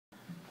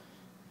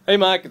Hey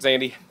Mike, it's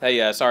Andy.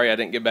 Hey, sorry I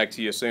didn't get back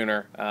to you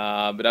sooner,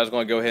 but I was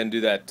going to go ahead and do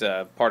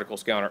that particle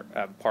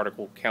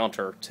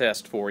counter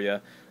test for you.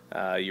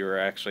 You were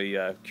actually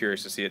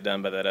curious to see it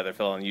done by that other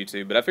fellow on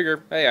YouTube, but I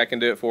figure, hey, I can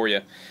do it for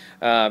you.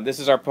 This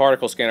is our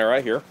particle scanner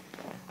right here,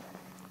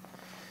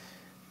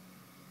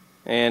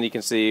 and you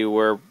can see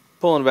we're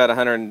pulling about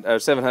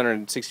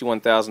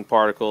 761,000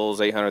 particles,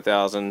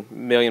 800,000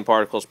 million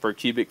particles per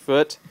cubic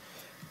foot.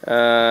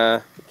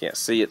 You can't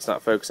see, it's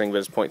not focusing, but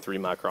it's 0.3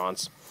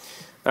 microns.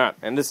 Alright,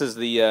 and this is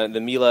the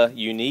Miele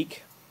UniQ.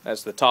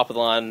 That's the top of the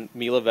line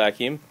Miele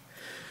vacuum.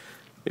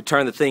 We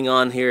turn the thing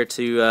on here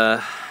to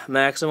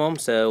maximum,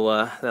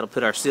 so that'll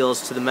put our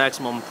seals to the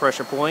maximum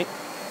pressure point.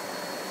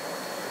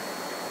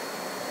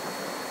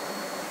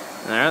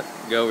 Alright,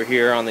 go over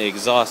here on the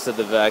exhaust of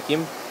the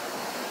vacuum.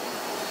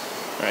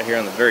 Right here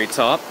on the very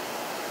top.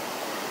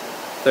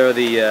 Throw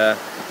the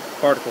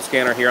particle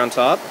scanner here on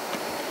top.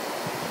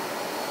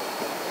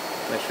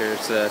 Make sure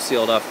it's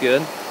sealed off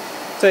good.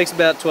 Takes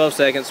about 12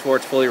 seconds for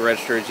it to fully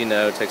register. As you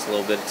know, it takes a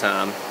little bit of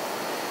time.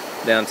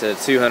 Down to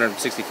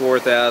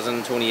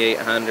 264,000,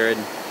 2,800.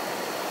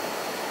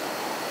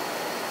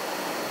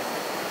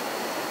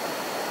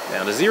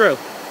 Down to 0.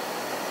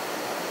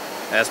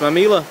 That's my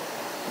Miele.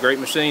 Great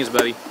machines,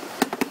 buddy.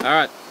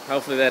 Alright,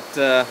 hopefully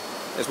that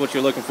is what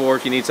you're looking for.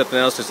 If you need something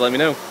else, just let me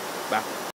know. Bye.